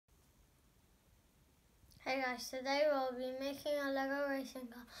Hey guys, today we'll be making a Lego racing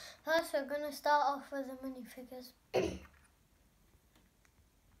car. First we're going to start off with the minifigures.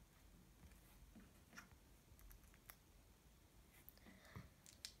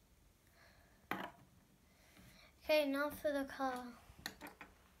 Okay, now for the car.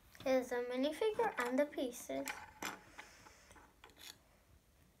 Here's the minifigure and the pieces.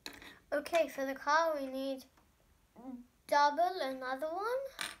 Okay, for the car we need double another one.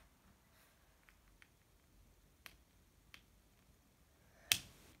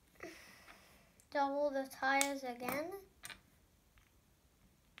 Double the tires again.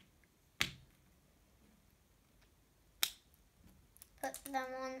 Put them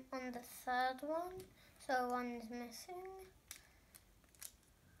on the third one, so one's missing.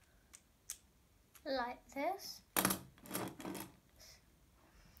 Like this.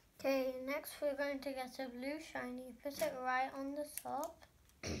 Okay, next we're going to get a blue shiny. Put it right on the top.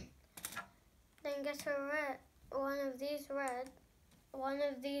 Then get a red, one of these reds,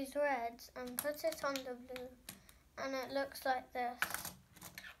 and put it on the blue. And it looks like this.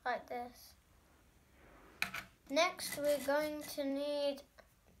 Like this. Next we're going to need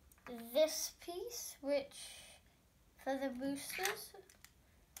this piece, which for the boosters.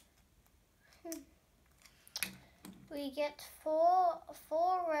 We get four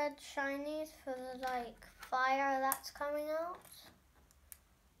red shinies for the fire that's coming out.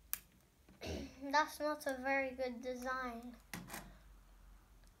 That's not a very good design.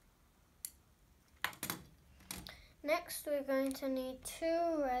 Next we're going to need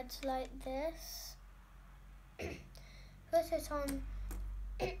two reds like this. Put it on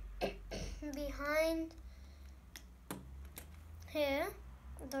behind here,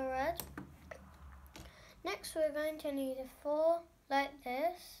 the red. Next we're going to need a four like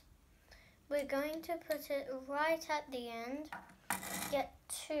this. We're going to put it right at the end. Get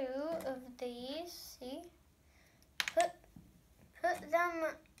two of these, see? Put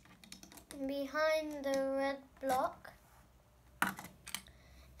them behind the red block.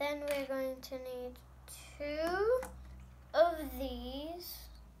 Then we're going to need two of these.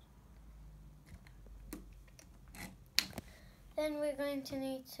 Then we're going to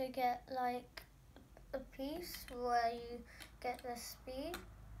need to get a piece where you get the speed.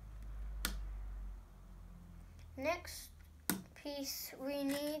 Next piece we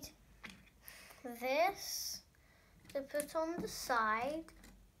need this to put on the side.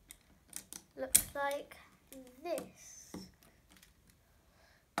 Looks like this.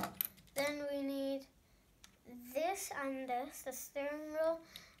 Then we need this and this, the steering wheel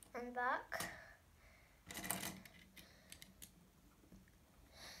and back.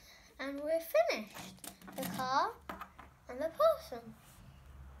 And we're finished. The car and the person.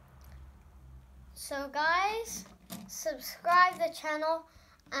 So guys, subscribe the channel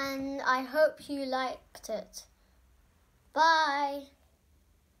and I hope you liked it.